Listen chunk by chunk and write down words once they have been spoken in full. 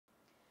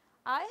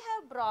I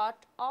have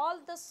brought all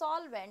the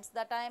solvents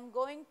that I am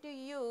going to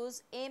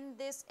use in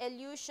this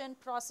elution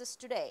process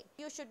today.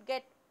 You should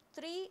get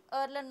 3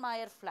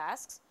 Erlenmeyer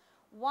flasks,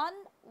 one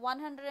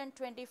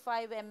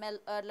 125 ml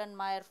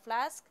Erlenmeyer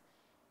flask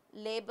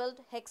labeled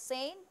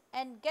hexane,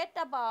 and get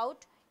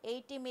about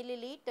 80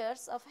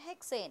 milliliters of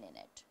hexane in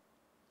it.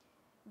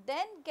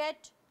 Then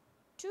get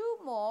 2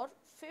 more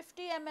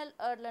 50 ml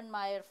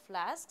Erlenmeyer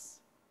flasks.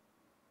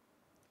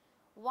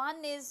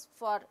 One is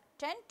for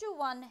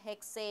 10:1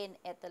 hexane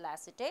ethyl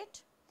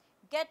acetate.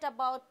 Get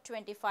about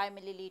 25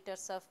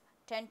 milliliters of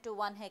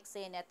 10:1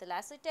 hexane ethyl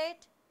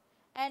acetate,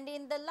 and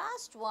in the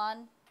last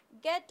one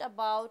get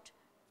about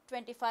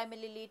 25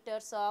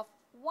 milliliters of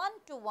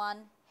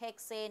 1:1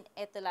 hexane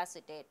ethyl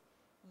acetate.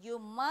 You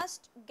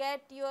must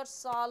get your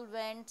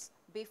solvents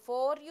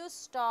before you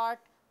start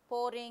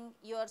pouring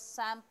your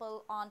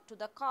sample onto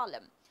the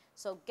column.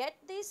 So, get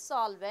these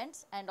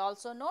solvents, and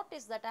also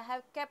notice that I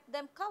have kept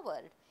them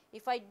covered.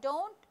 If I do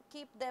not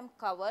keep them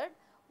covered,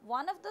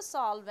 one of the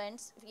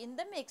solvents in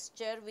the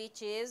mixture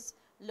which is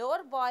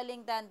lower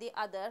boiling than the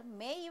other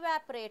may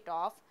evaporate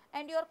off,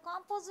 and your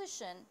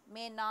composition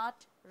may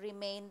not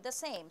remain the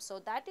same. So,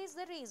 that is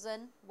the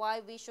reason why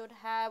we should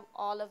have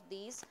all of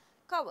these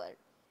covered.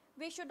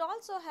 We should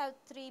also have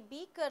 3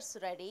 beakers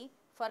ready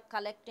for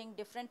collecting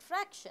different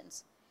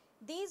fractions.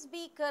 These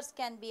beakers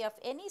can be of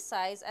any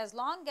size as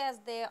long as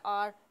they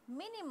are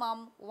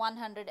minimum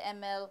 100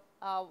 ml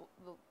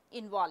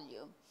in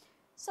volume.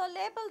 So,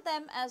 label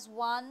them as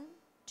 1,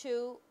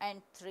 2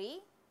 and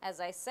 3. As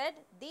I said,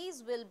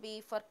 these will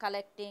be for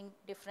collecting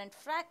different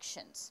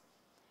fractions.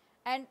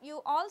 And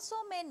you also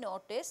may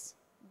notice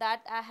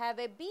that I have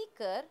a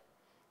beaker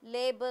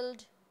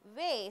labeled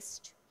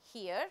waste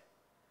here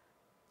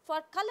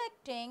for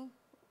collecting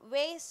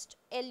waste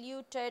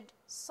eluted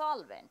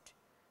solvent.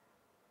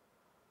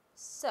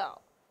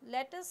 So,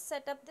 let us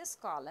set up this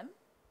column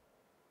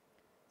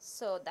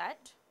so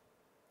that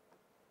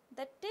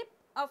the tip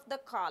of the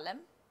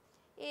column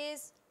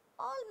is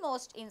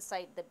almost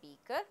inside the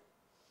beaker,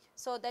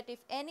 so that if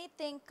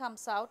anything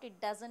comes out, it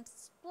does not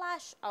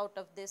splash out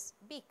of this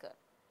beaker.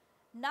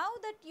 Now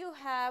that you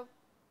have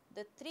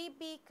the 3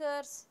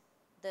 beakers,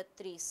 the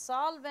 3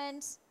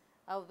 solvents,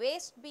 a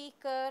waste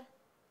beaker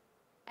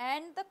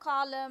and the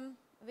column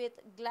with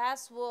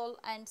glass wool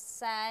and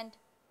sand,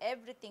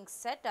 everything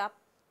set up,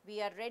 we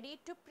are ready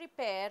to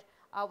prepare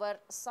our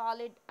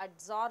solid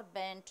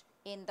adsorbent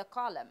in the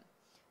column.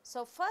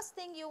 So, first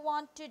thing you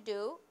want to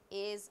do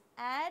is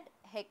add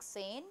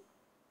hexane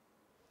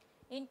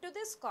into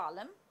this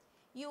column.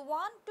 You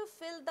want to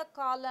fill the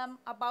column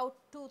about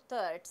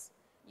 2/3.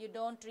 You do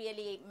not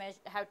really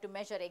have to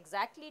measure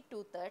exactly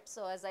 2/3.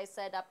 So, as I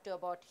said, up to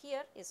about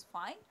here is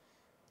fine.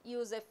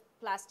 Use a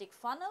plastic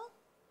funnel.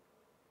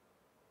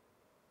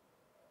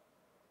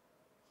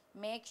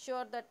 Make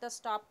sure that the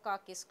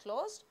stopcock is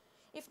closed.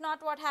 If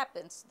not, what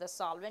happens? The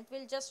solvent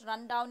will just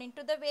run down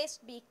into the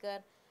waste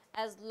beaker.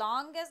 As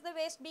long as the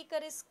waste beaker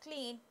is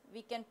clean,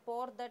 we can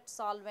pour that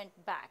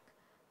solvent back.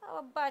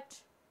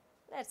 But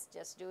let us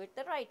just do it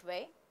the right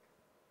way.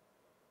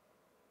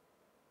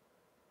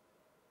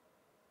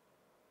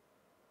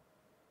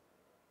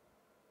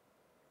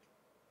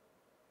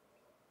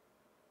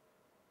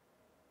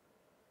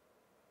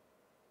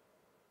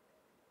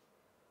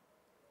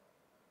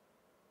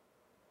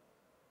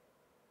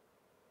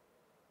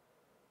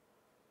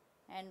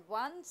 And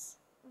once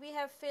we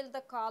have filled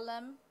the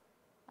column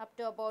up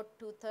to about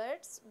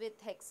 2/3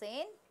 with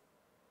hexane,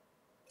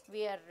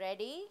 we are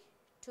ready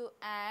to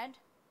add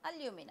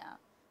alumina.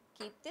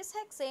 Keep this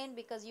hexane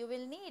because you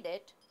will need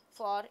it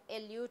for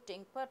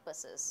eluting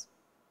purposes.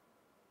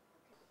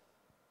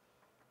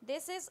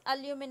 This is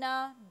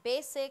alumina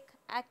basic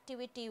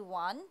activity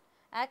 1.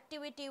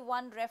 Activity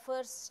 1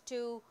 refers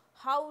to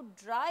how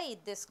dry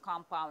this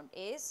compound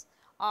is,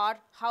 or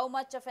how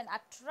much of an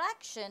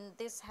attraction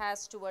this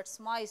has towards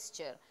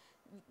moisture.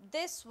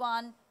 This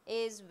one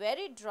is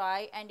very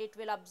dry and it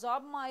will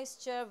absorb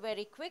moisture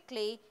very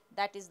quickly.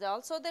 That is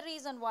also the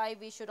reason why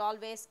we should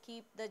always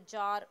keep the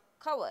jar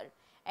covered.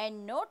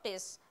 And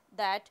notice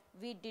that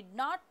we did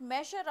not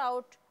measure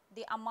out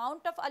the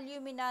amount of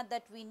alumina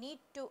that we need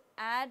to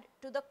add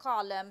to the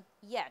column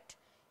yet.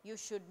 You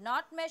should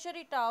not measure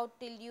it out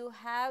till you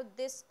have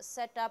this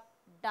setup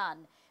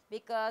done,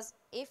 because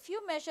if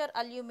you measure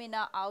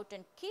alumina out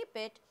and keep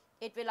it,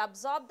 it will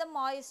absorb the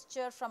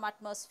moisture from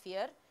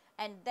atmosphere,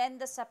 and then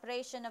the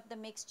separation of the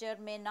mixture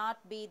may not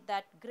be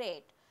that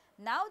great.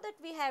 Now that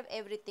we have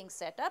everything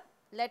set up,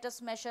 let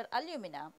us measure alumina.